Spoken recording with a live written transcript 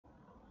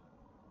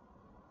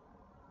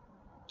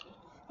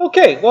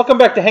Okay, welcome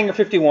back to Hanger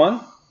 51.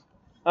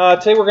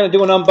 Today we're going to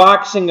do an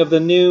unboxing of the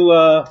new,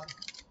 well,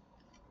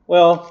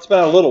 it's been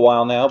out a little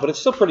while now, but it's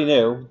still pretty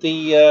new,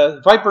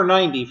 the VIPER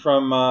 90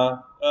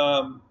 from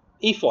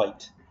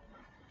E-flite.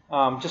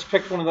 Just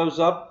picked one of those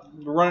up.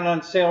 We're running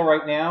on sale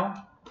right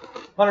now.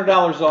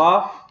 $100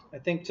 off, I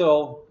think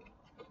till,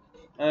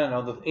 I don't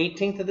know, the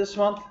 18th of this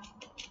month.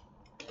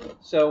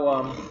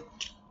 So,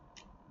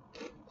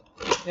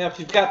 yeah, if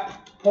you've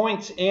got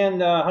points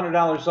and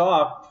 $100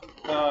 off,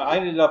 I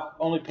ended up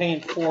only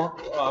paying I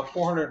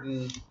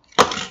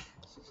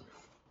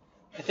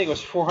think it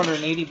was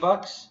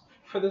 $480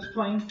 for this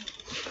plane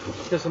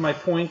because of my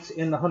points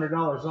and the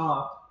 $100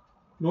 off.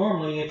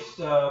 Normally it's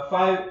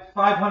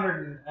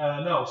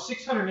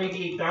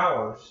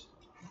 $688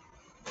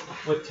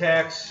 with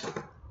tax.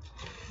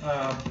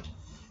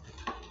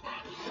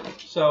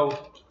 So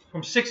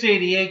from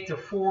 $688 to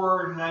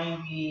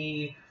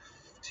 $492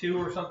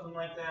 or something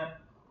like that.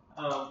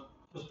 It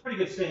was pretty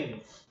good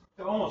savings.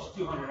 Almost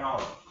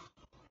 $200.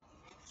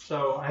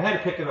 So I had to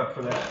pick it up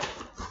for that.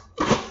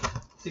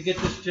 To get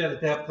this jet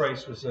at that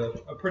price was a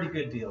pretty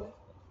good deal.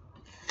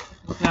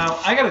 Now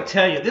I got to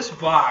tell you, this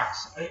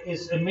box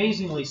is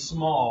amazingly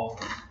small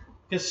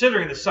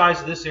considering the size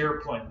of this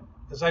airplane.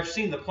 Because I've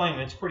seen the plane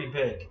and it's pretty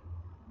big.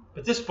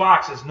 But this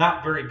box is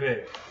not very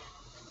big.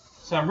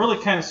 So I'm really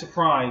kind of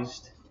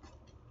surprised.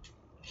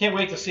 Can't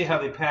wait to see how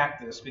they pack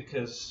this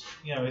because,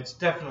 you know, it's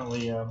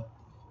definitely a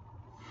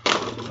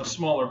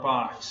smaller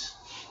box.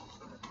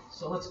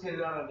 So let's get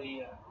it out of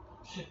the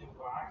shipping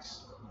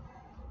box.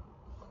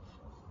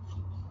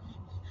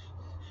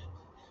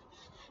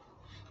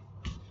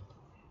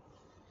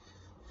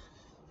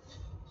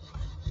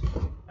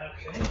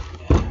 Okay.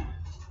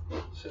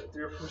 Sit it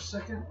there for a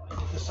second.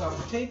 Get this off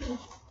the table.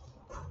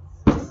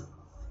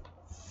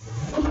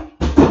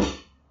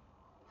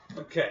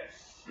 Okay.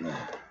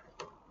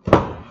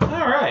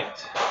 All right.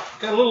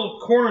 Got a little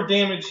corner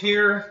damage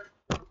here.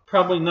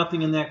 Probably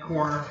nothing in that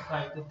corner.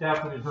 I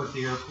doubt that it hurt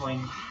the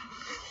airplane.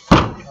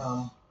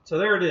 So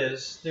there it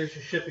is. There's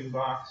your shipping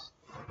box.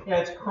 Yeah,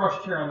 it's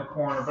crushed here on the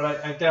corner,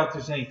 but I doubt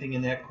there's anything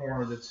in that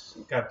corner that's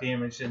got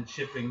damaged in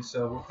shipping,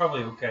 so we're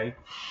probably okay.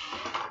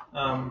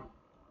 All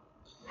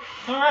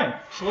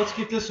right, so let's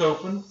get this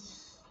open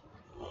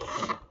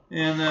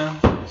and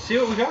see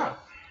what we got.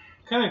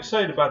 Kind of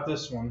excited about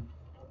this one.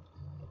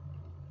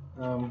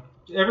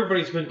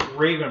 Everybody's been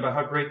raving about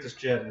how great this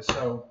jet is,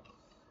 so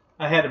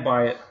I had to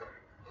buy it.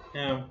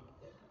 I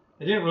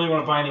didn't really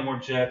want to buy any more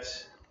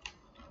jets.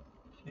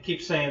 I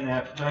keep saying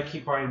that, and I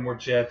keep buying more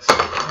jets.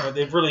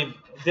 They've really,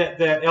 that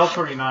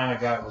L39 I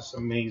got was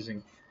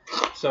amazing.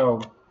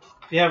 So,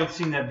 if you haven't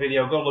seen that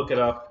video, go look it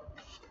up.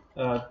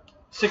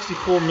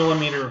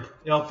 64mm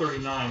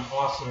L39,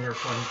 awesome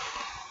airplane.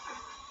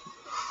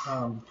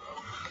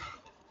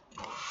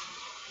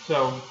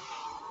 So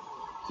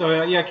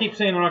yeah, I keep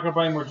saying I'm not going to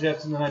buy more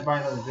jets, and then I buy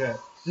another jet.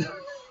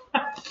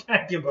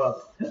 I give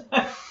up.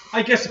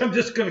 I guess I'm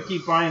just going to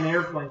keep buying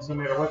airplanes no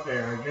matter what they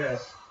are, I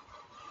guess.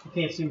 I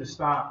can't seem to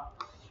stop.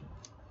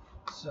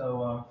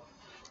 So, all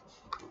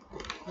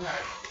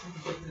right, let me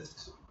get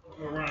this.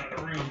 We're running out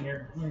of room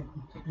here. Let me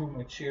move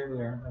my chair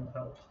there. That'll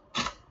help.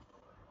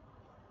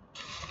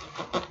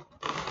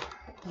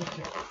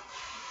 Okay.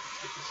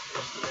 Get this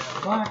rest of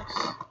that box.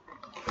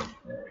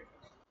 There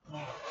we go.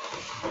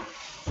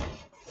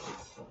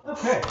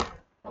 Okay.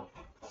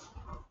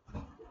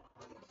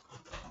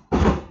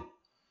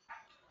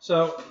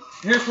 So,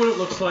 here's what it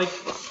looks like.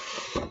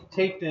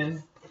 Taped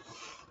in.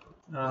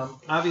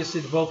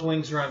 Obviously, both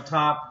wings are on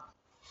top.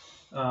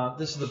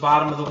 This is the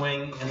bottom of the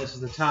wing, and this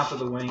is the top of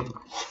the wing.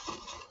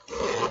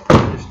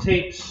 There's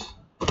tapes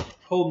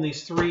holding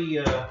these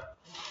three.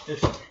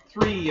 There's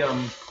three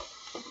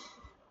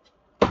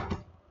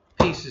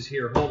pieces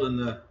here holding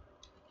the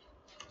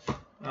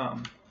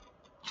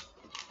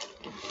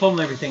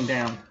holding everything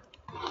down.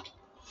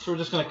 So we're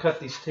just going to cut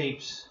these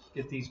tapes,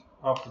 get these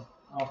off the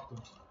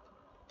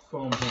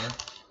foam here.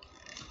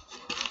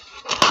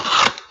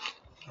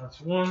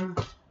 That's one.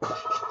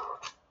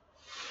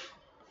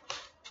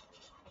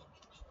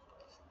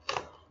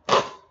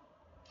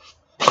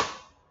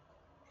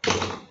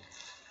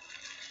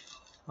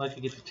 I like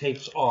to get the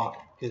tapes off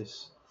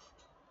because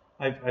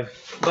I've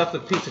left a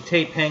piece of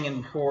tape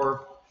hanging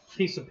before. A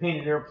piece of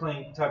painted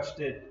airplane touched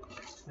it,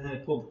 and then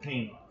it pulled the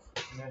paint off.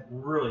 And that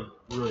really,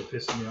 really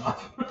pissed me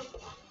off.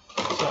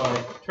 So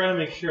I try to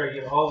make sure I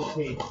get all the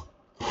tape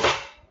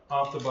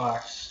off the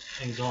box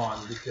and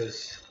gone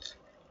because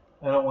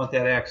I don't want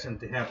that accident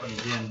to happen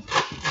again.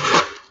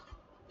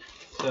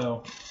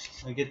 So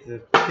I get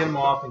them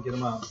off and get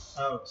them out,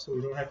 so we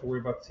don't have to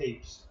worry about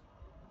tapes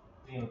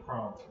being a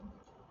problem.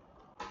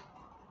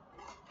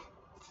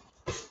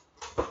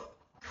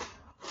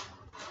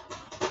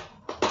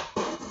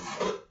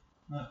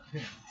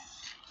 Okay.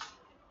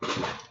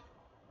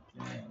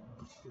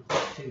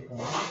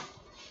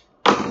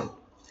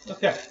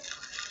 Okay.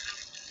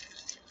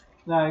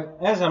 Now,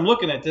 as I'm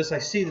looking at this, I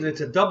see that it's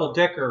a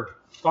double-decker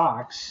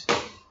box.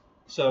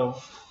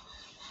 So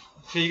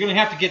you're going to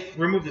have to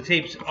remove the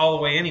tapes all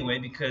the way anyway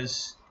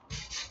because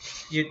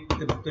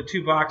the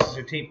two boxes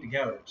are taped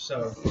together.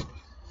 So,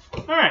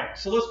 all right,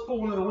 so let's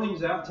pull one of the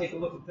wings out and take a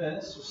look at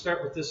this. We'll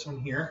start with this one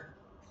here.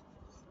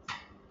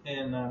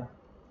 And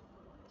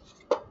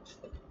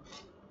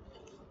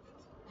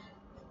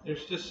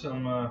there's just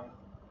some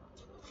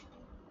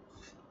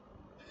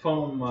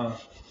foam.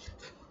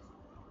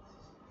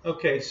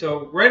 Okay,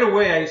 so right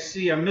away I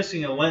see I'm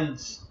missing a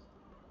lens,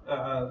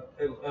 a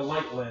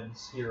light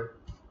lens here,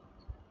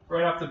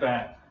 right off the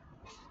bat.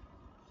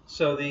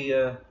 So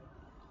the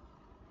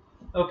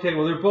okay,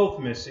 well they're both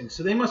missing,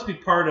 so they must be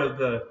part of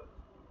the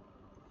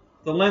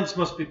lens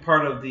must be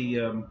part of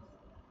the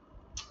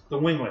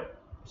winglet.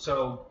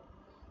 So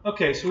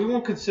okay, so we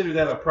won't consider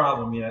that a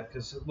problem yet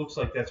because it looks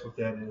like that's what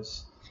that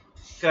is.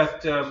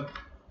 Got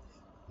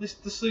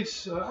this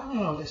looks I don't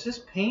know, is this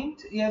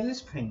paint? Yeah, it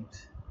is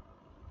paint.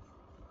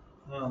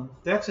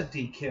 That's a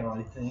decal,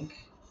 I think.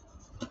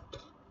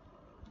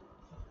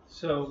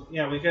 So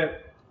yeah, we got.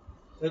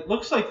 It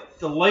looks like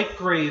the light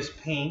gray is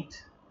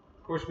paint.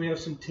 Of course, we have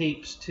some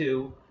tapes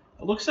too.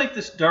 It looks like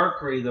this dark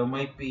gray though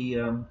might be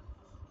a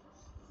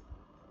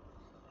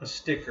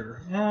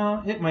sticker.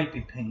 No, it might be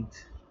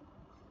paint.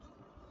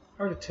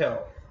 Hard to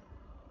tell.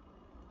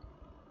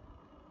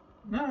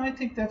 No, I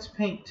think that's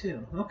paint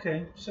too.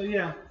 Okay, so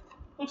yeah,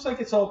 looks like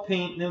it's all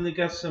paint, and then they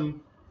got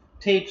some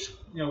tapes,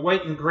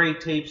 white and gray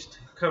tapes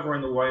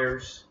covering the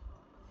wires.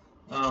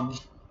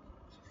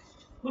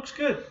 Looks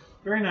good,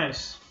 very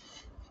nice.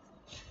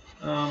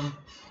 Got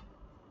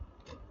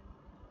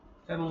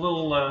a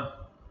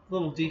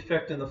little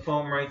defect in the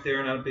foam right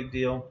there, not a big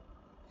deal.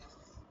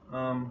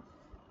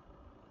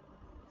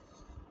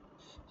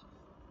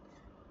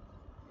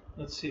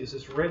 Let's see, is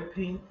this red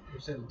paint or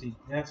is that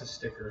that's a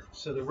sticker?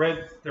 So the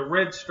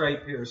red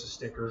stripe here is a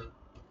sticker,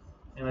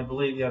 and I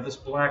believe this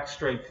black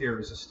stripe here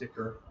is a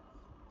sticker.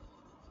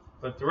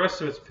 But the rest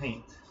of it's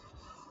paint.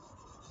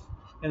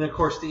 And of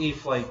course the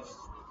E-flite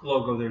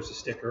logo, there's a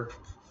sticker.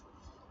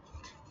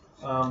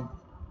 Ball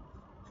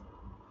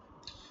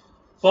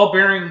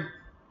bearing,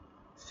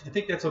 I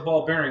think that's a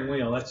ball bearing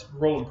wheel. That's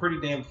rolling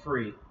pretty damn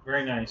free.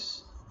 Very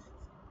nice.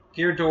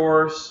 Gear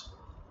doors,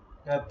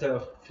 got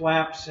the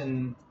flaps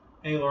and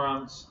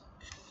ailerons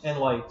and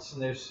lights.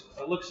 And there's,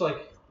 it looks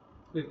like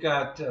we've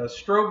got a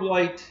strobe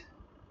light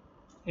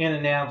and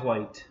a nav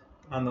light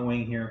on the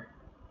wing here.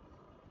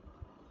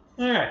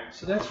 Alright,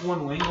 so that's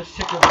one wing. Let's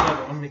check out the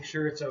other one, make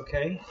sure it's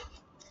okay.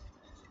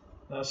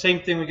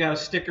 Same thing, we got a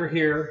sticker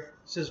here.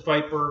 It says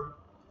VIPER.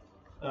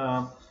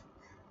 I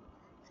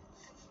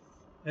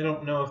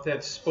don't know if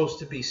that's supposed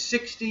to be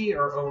 60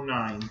 or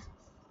 09.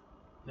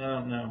 I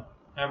don't know.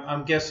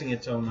 I'm guessing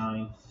it's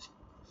 09.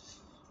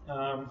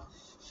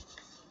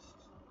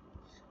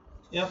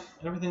 Yep,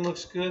 everything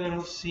looks good. I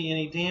don't see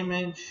any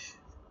damage.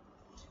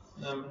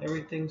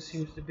 Everything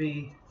seems to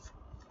be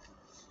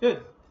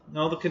good.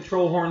 All the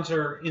control horns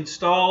are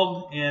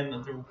installed and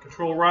the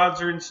control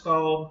rods are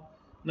installed.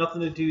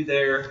 Nothing to do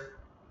there.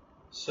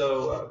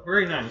 So,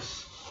 very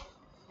nice.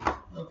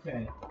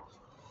 Okay.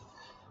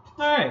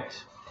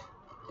 Alright.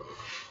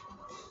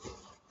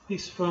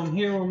 Piece of foam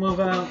here will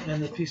move out,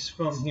 and the piece of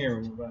foam here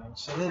will move out.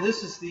 So then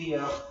this is the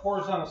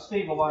horizontal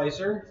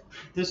stabilizer.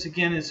 This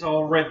again is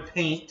all red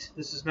paint.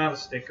 This is not a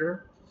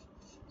sticker.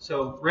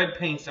 So red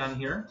paint on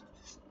here.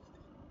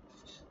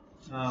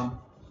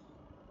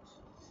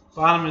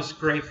 Bottom is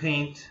gray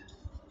paint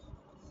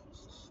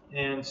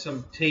and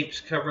some tapes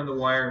covering the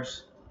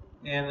wires.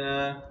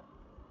 And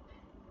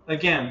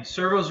again,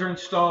 servos are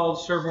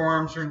installed, servo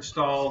arms are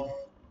installed,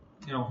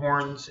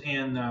 horns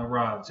and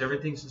rods.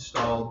 Everything's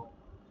installed.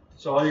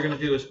 So all you're going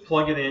to do is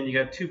plug it in. You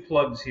got two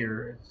plugs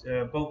here,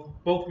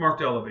 both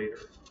marked elevator.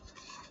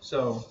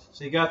 So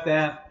you got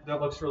that.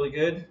 That looks really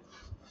good.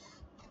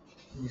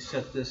 Let me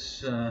set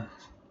this right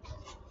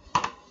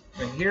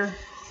here.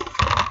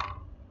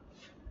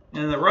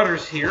 And the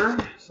rudder's here,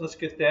 so let's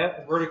get that,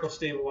 the vertical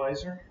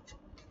stabilizer.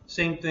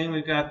 Same thing,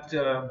 we've got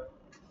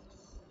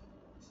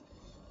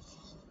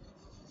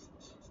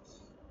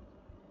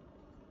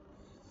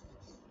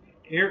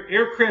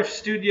Aircraft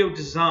Studio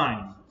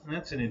Design.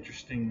 That's an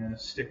interesting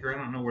sticker. I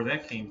don't know where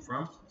that came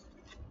from.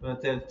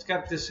 But it's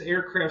got this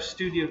Aircraft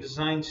Studio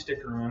Design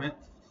sticker on it.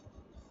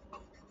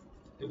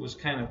 It was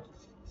kind of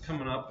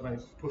coming up, but I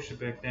pushed it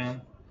back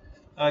down.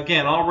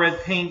 Again, all red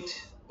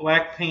paint,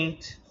 black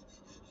paint.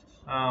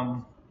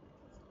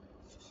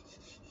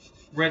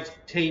 Red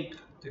tape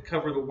to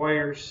cover the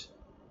wires.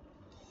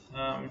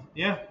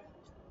 Yeah,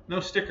 no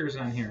stickers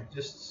on here,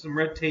 just some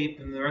red tape,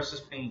 and the rest is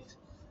paint.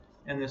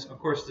 And this, of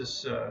course,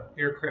 this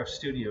Aircraft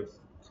Studio,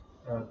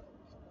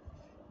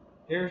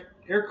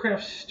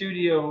 Aircraft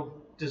Studio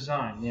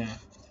Design. Yeah.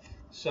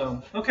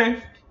 So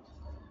okay,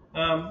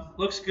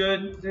 looks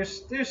good.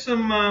 There's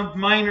some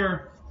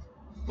minor.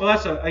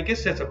 Well, I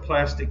guess that's a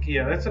plastic.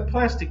 Yeah, that's a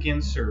plastic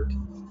insert.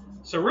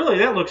 So really,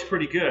 that looks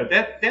pretty good.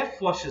 That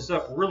flushes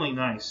up really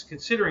nice,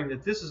 considering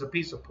that this is a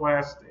piece of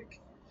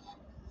plastic,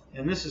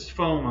 and this is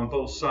foam on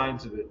both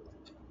sides of it.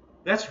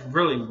 That's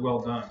really well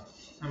done.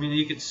 I mean,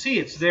 you can see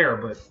it's there,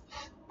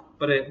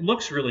 but it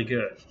looks really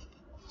good.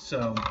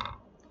 So,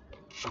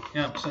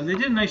 Yep. So they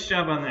did a nice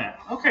job on that.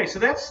 Okay, so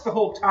that's the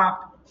whole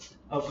top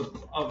of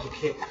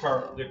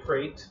the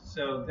crate.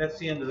 So that's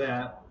the end of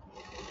that.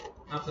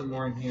 Nothing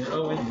more in here.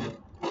 Oh, wait a minute.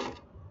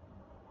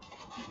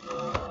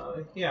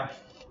 Yeah.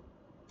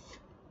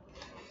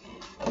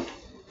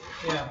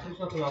 Yeah, there's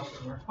nothing else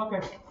in there.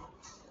 Okay.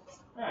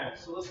 Alright,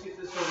 so let's get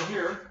this over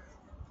here.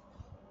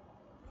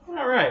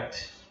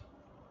 Alright.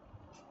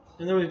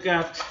 And then we've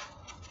got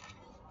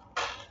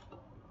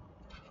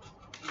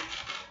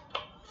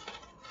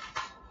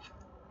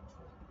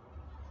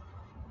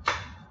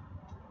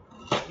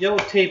yellow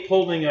tape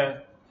holding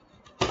a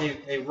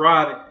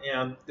rod,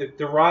 and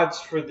the rods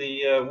for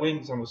the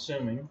wings, I'm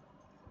assuming.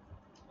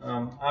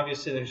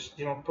 Obviously,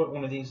 you don't put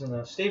one of these in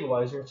a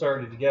stabilizer; it's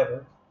already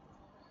together.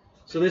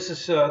 So this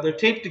is they're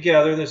taped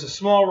together. There's a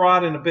small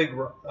rod and a big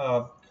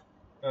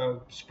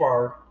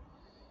spar.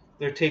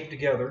 They're taped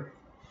together,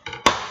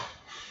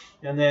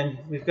 and then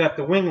we've got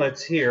the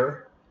winglets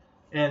here.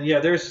 And yeah,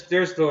 there's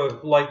the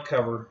light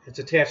cover. It's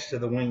attached to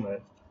the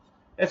winglet.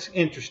 That's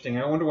interesting.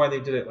 I wonder why they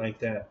did it like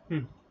that.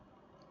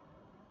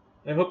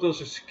 I hope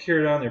those are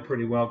secured on there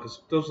pretty well,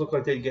 because those look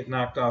like they'd get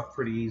knocked off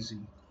pretty easy.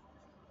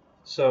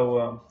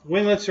 So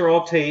winglets are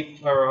all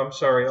tape, or I'm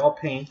sorry, all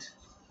paint.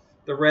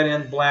 The red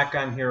and black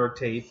on here are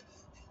tape.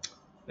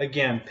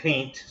 Again,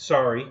 paint.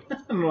 Sorry, I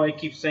don't know why I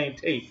keep saying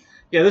tape.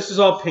 Yeah, this is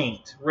all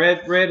paint.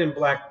 Red and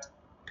black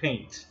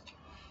paint,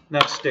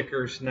 not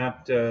stickers,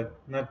 not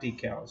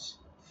decals.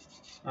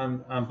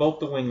 On both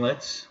the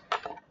winglets.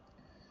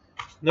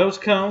 Nose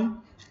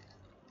cone.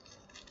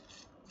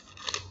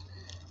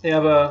 They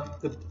have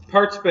the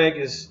parts bag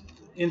is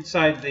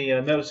inside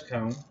the nose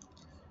cone.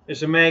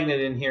 There's a magnet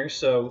in here,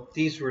 so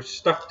these were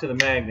stuck to the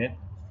magnet.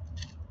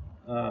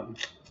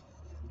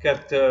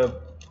 Got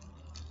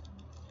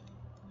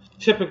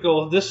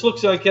typical. This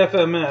looks like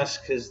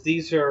FMS because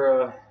these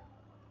are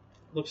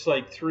looks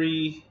like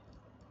 3,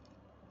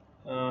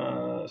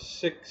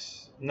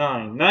 6,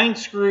 9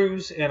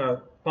 screws and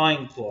a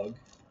bind plug,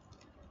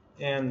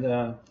 and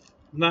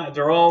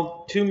they're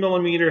all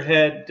 2mm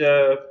head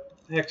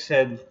hex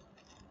head.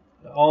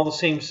 All the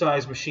same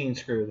size machine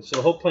screw. So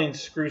the whole plane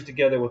screws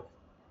together with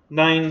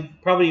 9,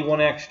 probably one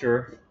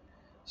extra.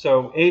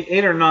 So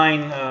 8 or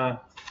 9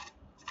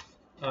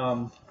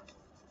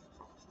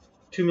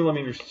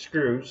 2mm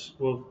screws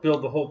will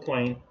build the whole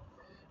plane.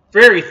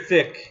 Very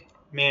thick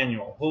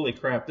manual. Holy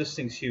crap, this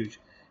thing's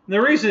huge. And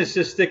the reason it's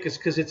this thick is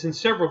because it's in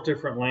several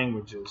different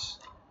languages.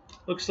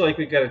 Looks like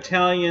we've got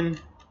Italian,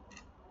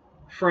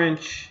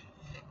 French,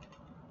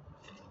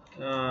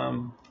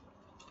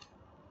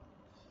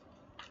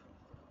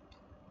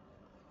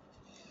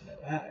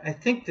 I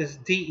think this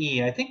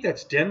DE, I think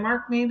that's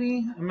Denmark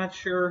maybe, I'm not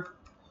sure,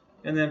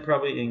 and then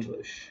probably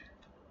English,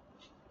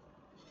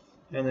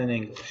 and then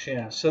English,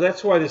 yeah. So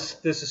that's why this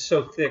is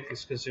so thick,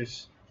 is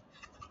because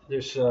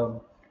there's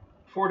 4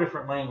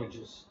 different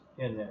languages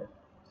in there.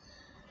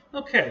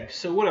 Okay,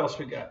 so what else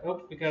we got?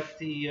 Oh, we got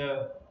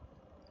the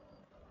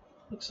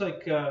looks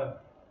like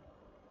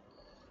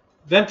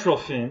ventral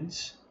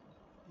fins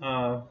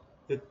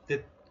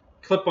that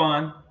clip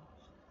on.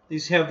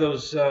 These have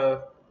those.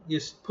 You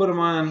just put them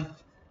on,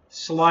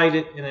 slide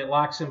it, and it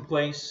locks in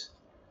place.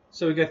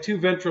 So we got 2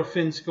 ventral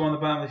fins go on the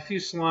bottom of the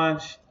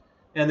fuselage,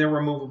 and they're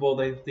removable.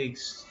 They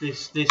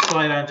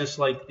slide on just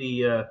like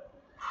the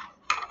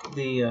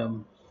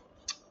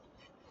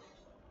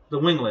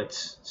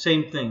winglets.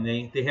 Same thing.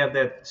 They have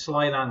that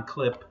slide on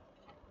clip,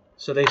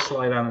 so they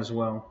slide on as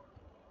well.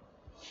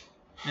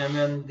 And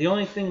then the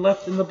only thing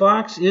left in the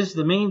box is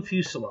the main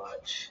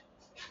fuselage.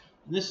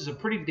 And this is a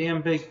pretty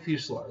damn big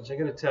fuselage, I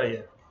got to tell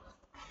you.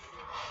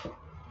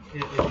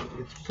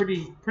 It's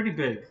pretty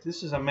big.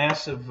 This is a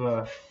massive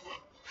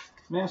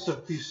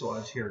massive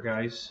fuselage here,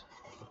 guys.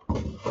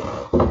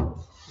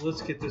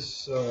 Let's get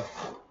this.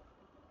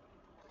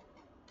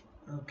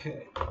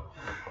 Okay.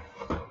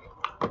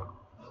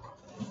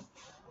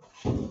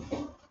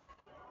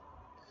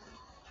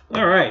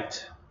 All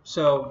right.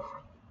 So,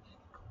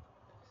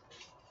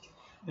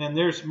 and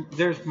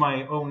there's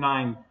my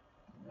 09.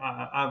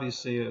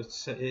 Obviously,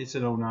 it's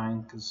an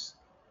 09 because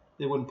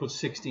they wouldn't put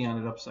 60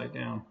 on it upside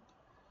down.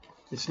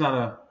 It's not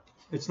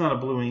a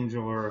Blue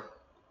Angel or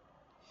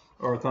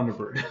a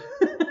Thunderbird.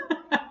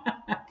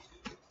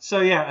 So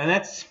yeah, and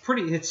that's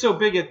pretty. It's so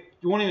big it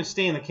won't even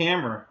stay in the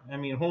camera. I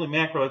mean, holy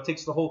mackerel! It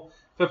takes the whole.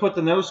 If I put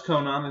the nose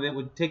cone on it, it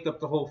would take up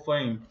the whole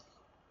frame.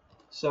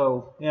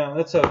 So yeah,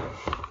 that's a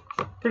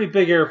pretty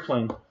big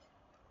airplane.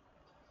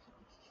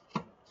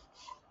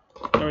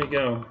 There we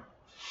go.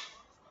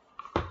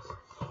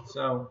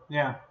 So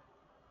yeah,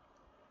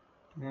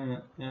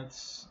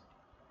 that's.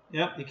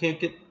 Yep, you can't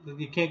get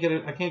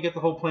it. I can't get the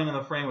whole plane in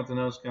the frame with the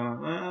nose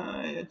cone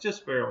on.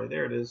 Just barely.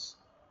 There it is.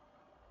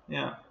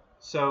 Yeah.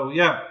 So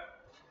yeah,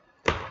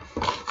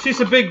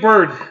 she's a big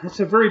bird. It's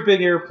a very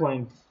big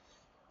airplane.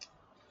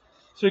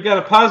 So we got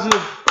a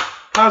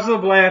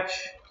positive latch,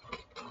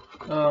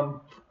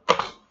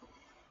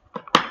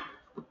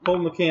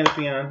 holding the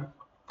canopy on.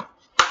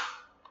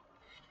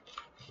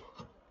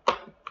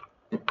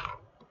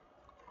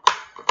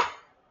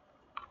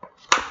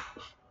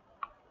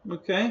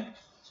 Okay.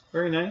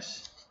 Very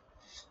nice.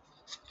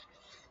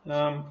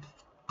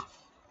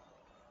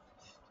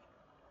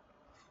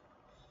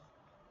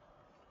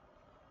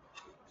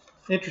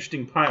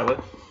 Interesting pilot.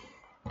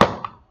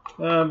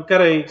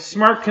 Got a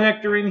smart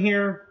connector in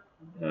here.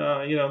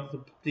 You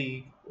know,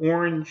 the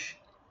orange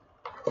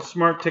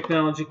smart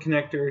technology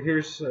connector.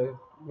 Here's a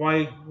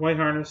Y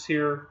harness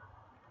here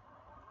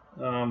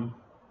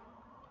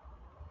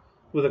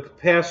with a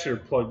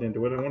capacitor plugged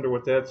into it. I wonder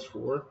what that's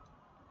for.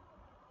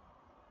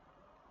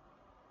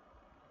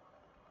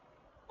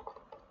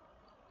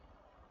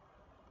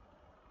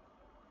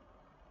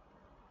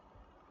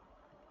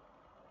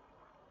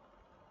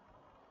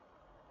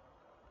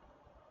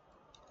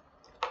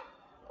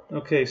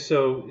 Okay,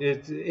 so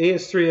it's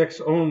AS3X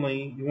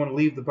only. You want to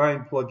leave the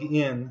bind plug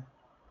in,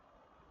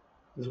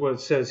 is what it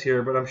says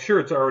here, but I'm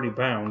sure it's already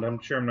bound. I'm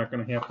sure I'm not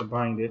going to have to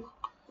bind it.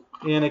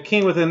 And it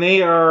came with an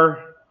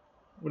AR,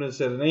 what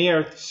is it, an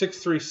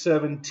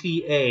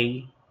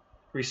AR637TA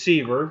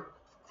receiver.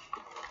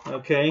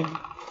 Okay,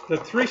 the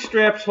 3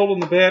 straps holding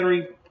the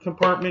battery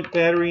compartment,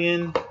 battery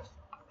in,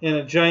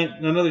 and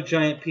another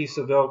giant piece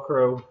of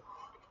Velcro.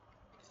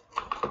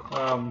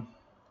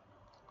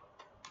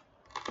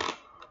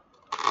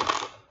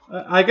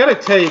 I got to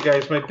tell you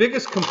guys, my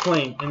biggest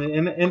complaint,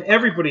 and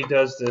everybody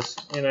does this,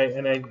 and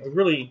I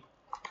really,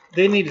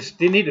 they need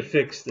to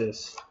fix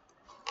this.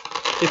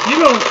 If you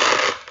don't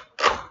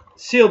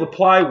seal the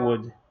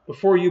plywood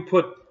before you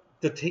put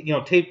the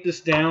tape this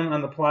down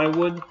on the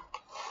plywood,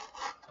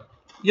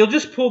 you'll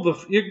just pull the,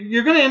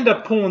 you're going to end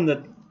up pulling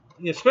the,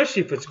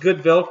 especially if it's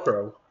good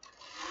Velcro,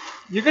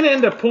 you're going to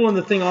end up pulling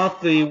the thing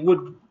off the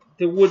wood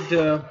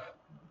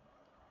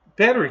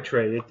battery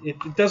tray.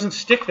 It doesn't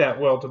stick that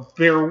well to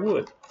bare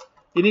wood.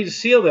 You need to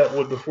seal that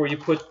wood before you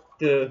put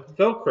the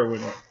Velcro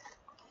in it.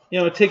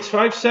 It takes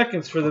 5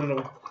 seconds for them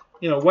to,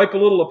 wipe a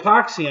little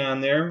epoxy on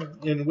there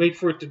and wait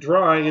for it to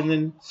dry and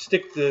then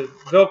stick the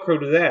Velcro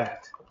to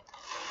that.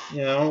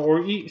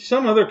 Or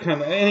some other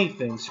kind of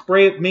anything.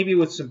 Spray it maybe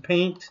with some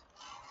paint.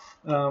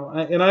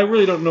 And I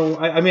really don't know.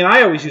 I mean,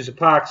 I always use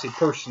epoxy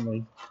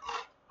personally.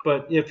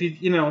 But if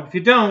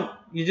you don't,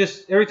 you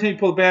just, every time you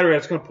pull the battery out,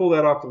 it's going to pull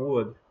that off the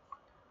wood.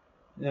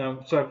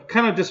 So I'm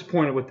kind of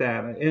disappointed with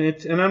that,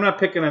 and I'm not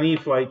picking on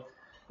E-flite.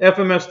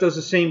 FMS does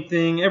the same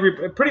thing.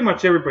 Pretty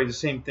much everybody does the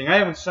same thing. I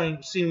haven't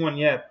seen one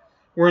yet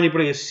where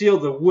anybody has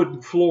sealed the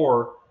wooden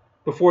floor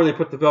before they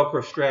put the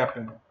Velcro strap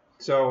in it.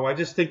 So I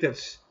just think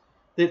that's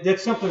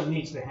something that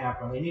needs to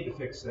happen. They need to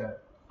fix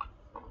that.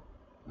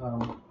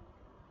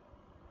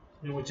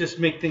 It would just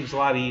make things a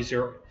lot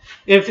easier.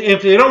 If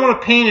they don't want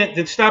to paint it,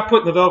 then stop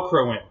putting the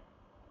Velcro in.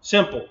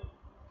 Simple.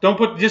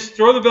 Just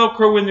throw the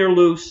Velcro in there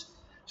loose,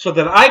 so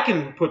that I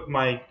can put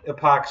my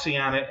epoxy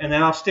on it, and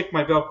then I'll stick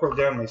my Velcro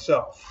down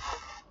myself.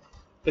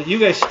 But you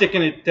guys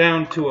sticking it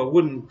down to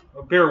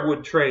a bare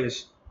wood tray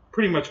is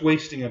pretty much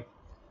wasting a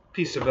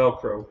piece of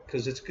Velcro,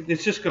 because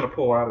it's just going to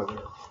pull out of there.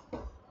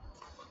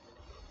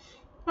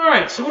 All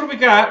right, so what do we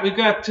got? We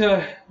got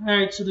all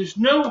right. So there's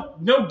no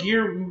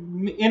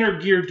inner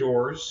gear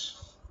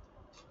doors.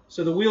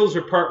 So the wheels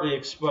are partly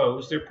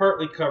exposed. They're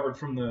partly covered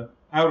from the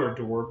outer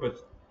door,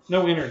 but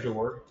no inner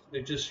door.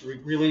 They're just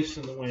released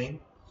in the wing.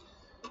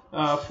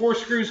 4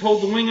 screws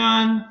hold the wing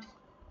on.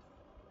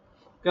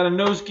 Got a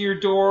nose gear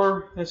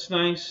door. That's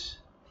nice.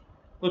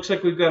 Looks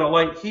like we've got a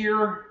light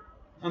here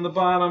on the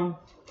bottom.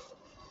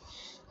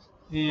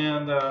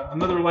 And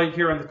another light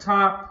here on the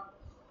top.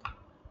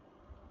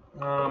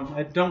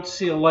 I don't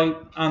see a light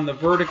on the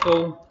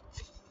vertical.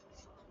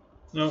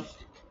 Nope.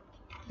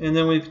 And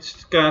then we've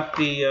got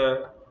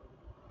the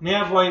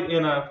nav light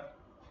and a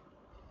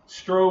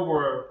strobe,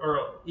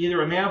 or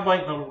either a nav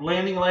light and a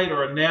landing light,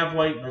 or a nav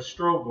light and a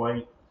strobe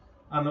light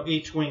on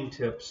each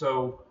wingtip.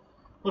 So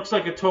looks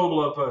like a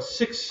total of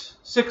six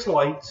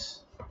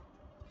lights.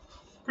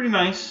 Pretty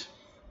nice.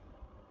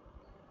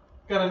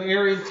 Got an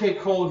air intake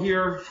hole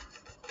here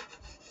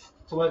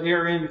to let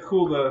air in to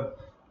cool the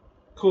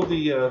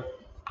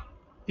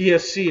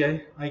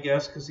ESC, I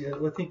guess, because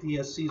I think the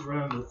ESC is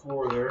right under the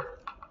floor there.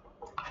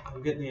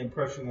 I'm getting the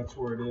impression that's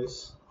where it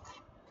is.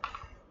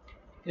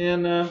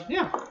 And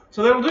yeah,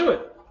 so that'll do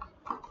it.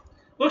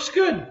 Looks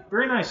good.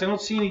 Very nice. I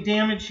don't see any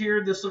damage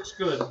here. This looks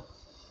good.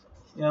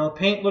 The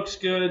paint looks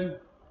good.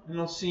 I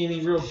don't see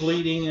any real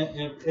bleeding.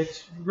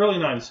 It's really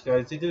nice,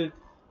 guys. They did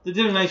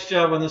a nice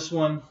job on this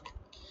one.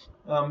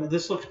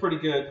 This looks pretty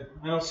good.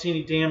 I don't see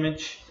any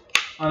damage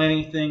on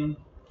anything.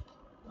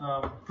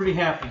 Pretty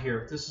happy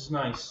here. This is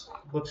nice.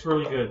 Looks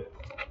really good.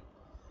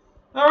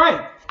 All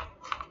right.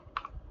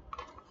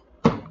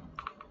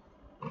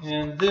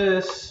 And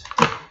this,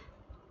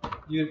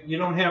 you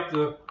don't have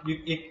to.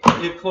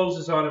 It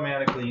closes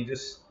automatically. You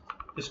just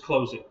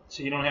close it,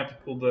 so you don't have to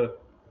pull the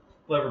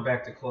lever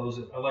back to close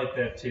it. I like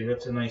that too.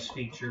 That's a nice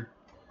feature.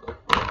 All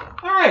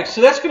right,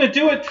 so that's going to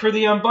do it for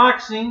the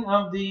unboxing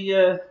of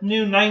the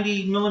new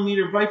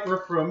 90mm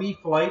VIPER from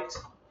E-flite.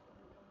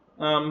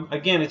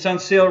 Again, it's on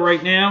sale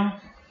right now.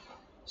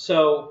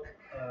 So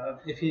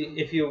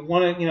if you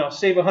want to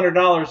save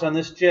 $100 on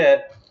this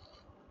jet,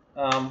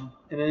 and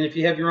then if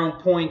you have your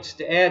own points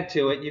to add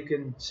to it, you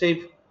can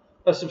save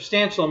a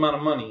substantial amount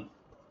of money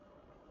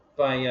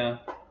by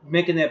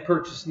making that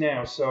purchase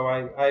now. So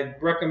I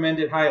recommend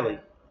it highly.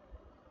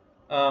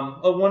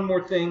 Oh, one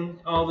more thing.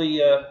 All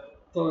the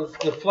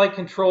flight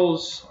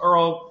controls are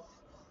all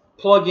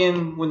plug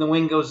in when the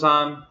wing goes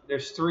on.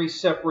 There's 3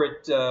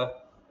 separate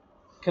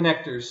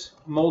connectors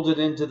molded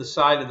into the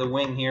side of the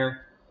wing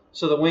here,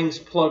 so the wings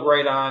plug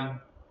right on.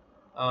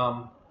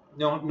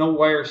 No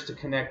wires to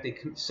connect. They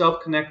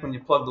self-connect when you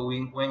plug the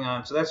wing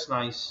on, so that's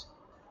nice.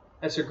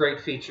 That's a great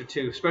feature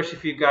too, especially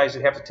for you guys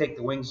that have to take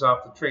the wings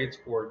off the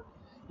transport.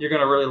 You're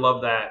going to really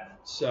love that.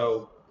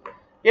 So,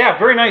 yeah,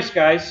 very nice,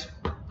 guys.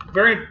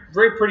 Very,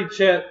 very pretty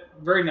jet.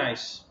 Very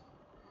nice.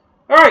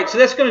 All right, so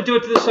that's going to do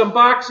it to this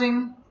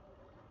unboxing.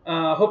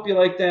 Hope you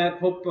like that.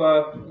 Hope,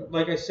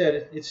 like I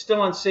said, it's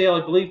still on sale,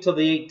 I believe, till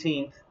the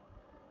 18th.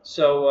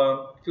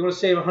 So if you want to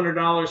save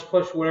 $100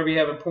 plus whatever you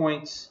have in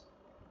points,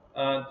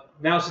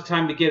 now's the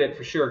time to get it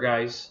for sure,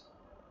 guys.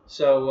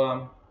 So,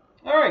 all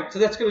right, so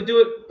that's going to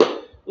do it.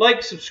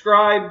 Like,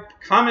 subscribe,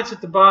 comments at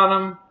the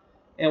bottom,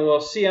 and we'll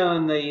see you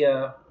on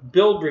the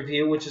build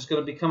review, which is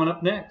going to be coming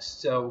up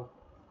next. So,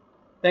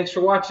 thanks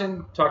for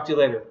watching. Talk to you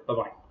later.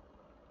 Bye-bye.